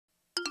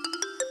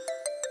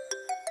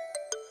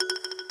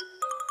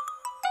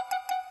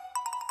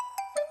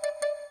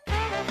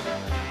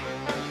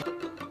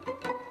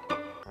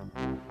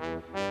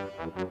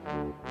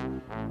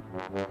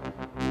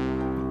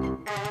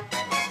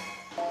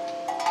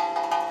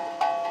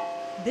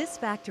This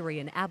factory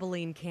in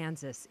Abilene,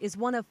 Kansas is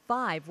one of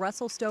 5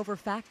 Russell Stover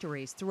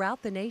factories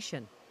throughout the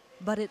nation.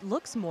 But it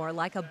looks more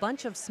like a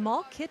bunch of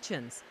small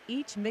kitchens,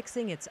 each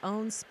mixing its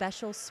own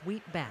special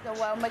sweet batch. So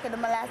we're making the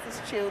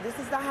molasses chew. This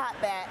is the hot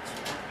batch.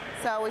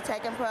 So we're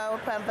taking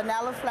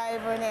vanilla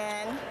flavoring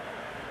in,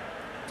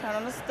 turn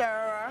on the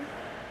stirrer.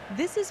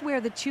 This is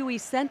where the chewy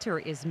center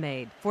is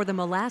made for the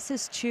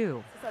molasses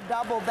chew. It's a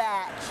double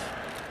batch.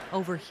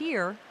 Over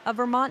here, a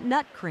Vermont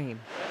nut cream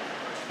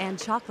and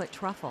chocolate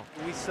truffle.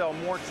 We sell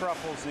more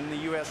truffles in the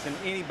U.S. than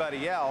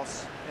anybody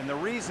else, and the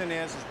reason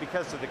is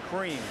because of the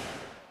cream.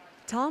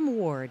 Tom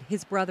Ward,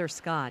 his brother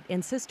Scott,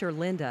 and sister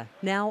Linda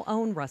now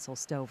own Russell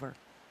Stover.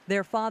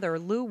 Their father,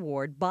 Lou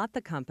Ward, bought the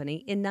company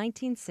in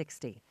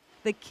 1960.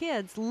 The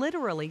kids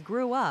literally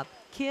grew up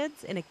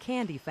kids in a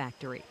candy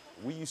factory.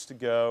 We used to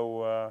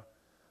go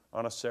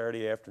on a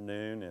Saturday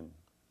afternoon and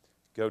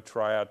go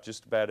try out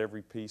just about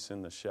every piece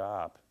in the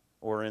shop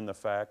or in the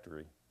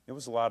factory. It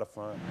was a lot of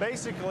fun.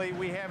 Basically,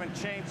 we haven't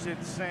changed it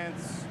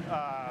since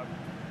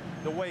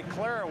the way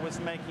Clara was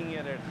making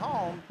it at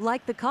home.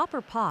 Like the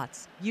copper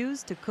pots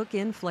used to cook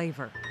in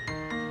flavor.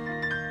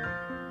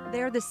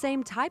 They're the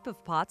same type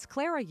of pots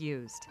Clara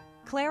used.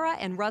 Clara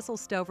and Russell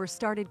Stover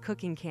started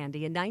cooking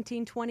candy in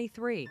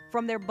 1923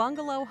 from their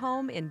bungalow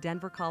home in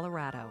Denver,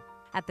 Colorado.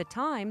 At the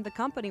time, the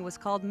company was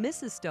called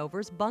Mrs.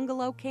 Stover's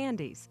Bungalow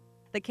Candies.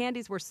 The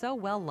candies were so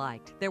well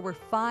liked, there were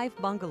 5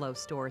 bungalow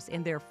stores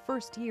in their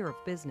first year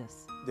of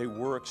business. They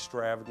were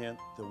extravagant.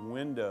 The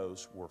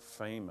windows were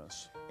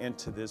famous. And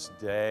to this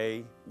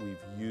day, we've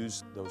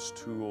used those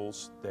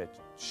tools that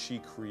she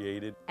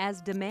created.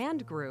 As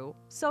demand grew,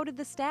 so did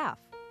the staff.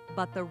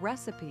 But the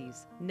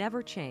recipes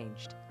never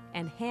changed,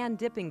 and hand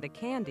dipping the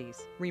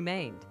candies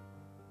remained.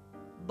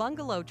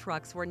 Bungalow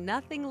trucks were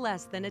nothing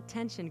less than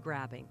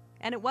attention-grabbing.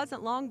 And it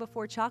wasn't long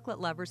before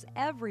chocolate lovers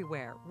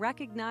everywhere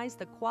recognized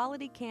the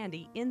quality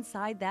candy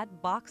inside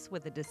that box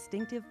with a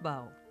distinctive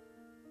bow.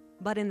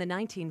 But in the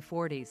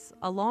 1940s,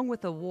 along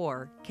with the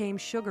war, came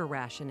sugar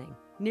rationing,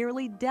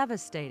 nearly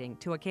devastating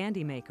to a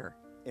candy maker.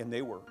 And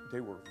they were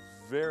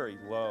very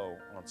low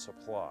on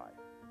supply.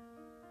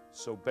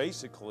 So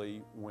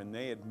basically, when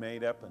they had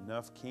made up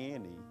enough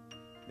candy,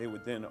 they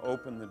would then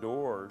open the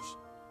doors,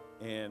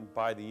 and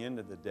by the end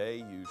of the day,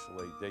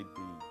 usually, they'd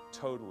be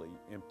totally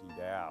emptied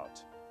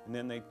out. And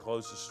then they'd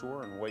close the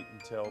store and wait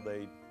until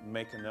they'd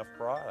make enough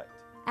product.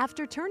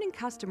 After turning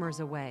customers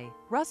away,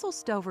 Russell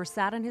Stover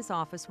sat in his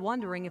office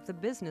wondering if the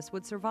business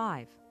would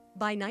survive.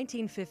 By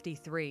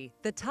 1953,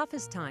 the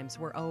toughest times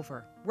were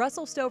over.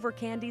 Russell Stover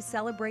Candies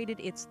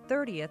celebrated its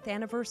 30th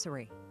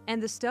anniversary,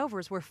 and the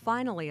Stovers were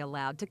finally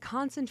allowed to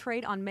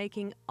concentrate on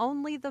making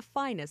only the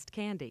finest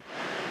candy.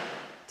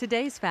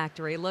 Today's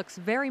factory looks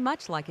very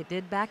much like it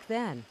did back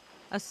then.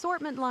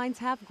 Assortment lines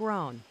have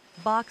grown.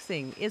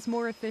 Boxing is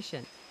more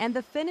efficient, and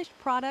the finished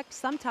product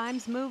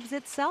sometimes moves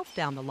itself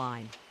down the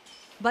line.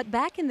 But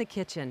back in the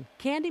kitchen,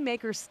 candy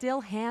makers still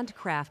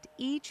handcraft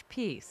each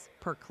piece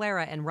per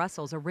Clara and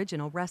Russell's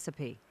original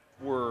recipe.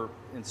 We're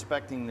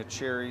inspecting the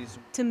cherries.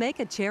 To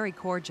make a cherry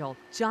cordial,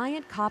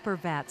 giant copper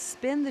vats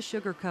spin the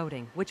sugar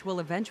coating, which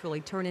will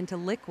eventually turn into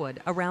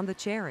liquid around the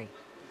cherry.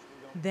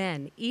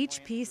 Then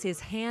each piece is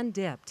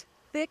hand-dipped.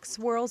 Thick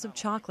swirls of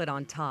chocolate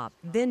on top.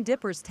 Then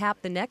dippers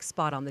tap the next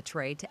spot on the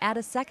tray to add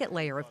a second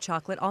layer of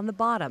chocolate on the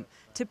bottom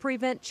to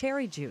prevent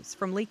cherry juice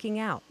from leaking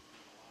out.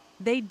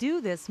 They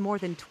do this more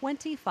than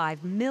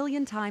 25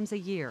 million times a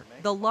year,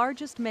 the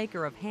largest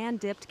maker of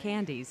hand-dipped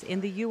candies in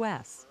the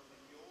U.S.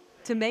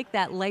 To make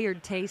that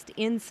layered taste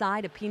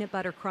inside a peanut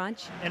butter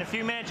crunch, in a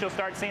few minutes you'll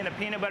start seeing the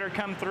peanut butter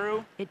come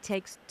through. It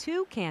takes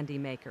 2 candy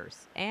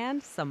makers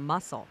and some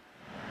muscle.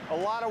 A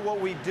lot of what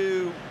we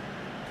do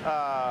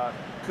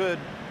could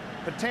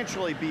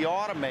potentially be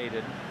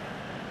automated,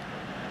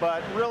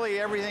 but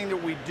really everything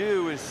that we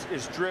do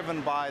is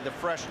driven by the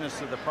freshness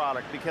of the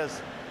product,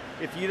 because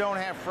if you don't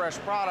have fresh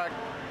product,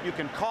 you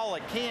can call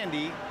it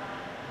candy,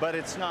 but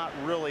it's not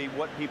really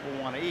what people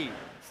want to eat.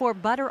 For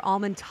Butter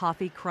Almond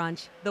Toffee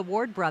Crunch, the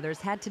Ward brothers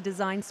had to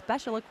design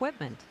special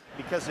equipment.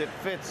 Because it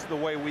fits the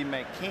way we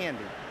make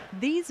candy.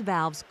 These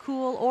valves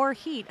cool or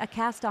heat a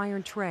cast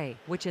iron tray,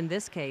 which in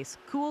this case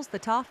cools the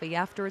toffee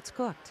after it's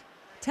cooked.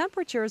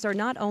 Temperatures are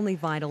not only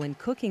vital in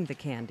cooking the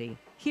candy.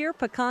 Here,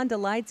 Pecan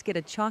Delights get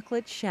a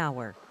chocolate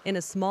shower in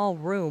a small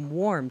room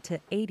warmed to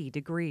 80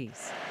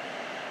 degrees.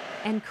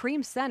 And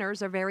cream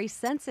centers are very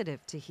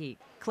sensitive to heat.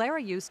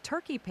 Clara used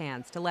turkey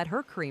pans to let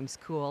her creams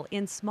cool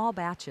in small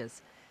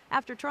batches.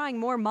 After trying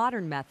more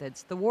modern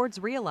methods, the Wards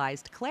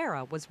realized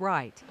Clara was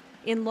right.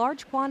 In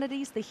large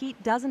quantities, the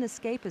heat doesn't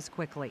escape as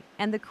quickly,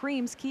 and the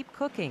creams keep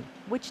cooking,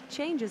 which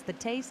changes the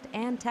taste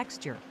and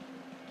texture.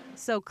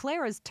 So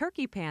Clara's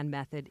turkey pan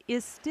method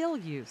is still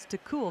used to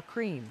cool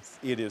creams.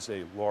 It is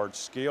a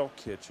large-scale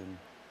kitchen,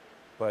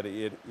 but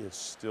it is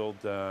still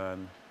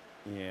done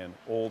in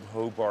old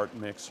Hobart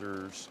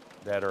mixers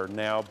that are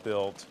now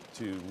built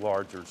to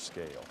larger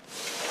scale.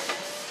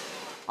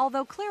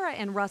 Although Clara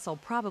and Russell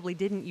probably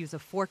didn't use a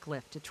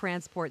forklift to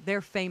transport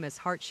their famous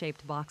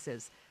heart-shaped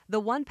boxes, The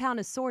 1 pound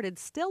assorted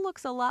still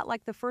looks a lot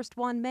like the first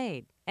one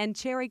made, and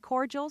cherry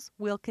cordials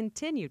will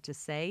continue to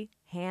say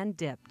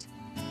hand-dipped.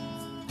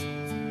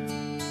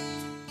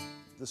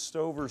 The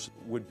Stovers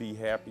would be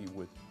happy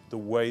with the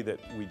way that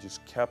we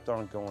just kept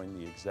on going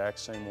the exact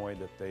same way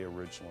that they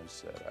originally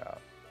set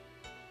out,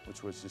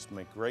 which was just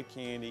make great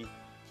candy,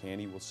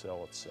 candy will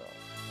sell itself.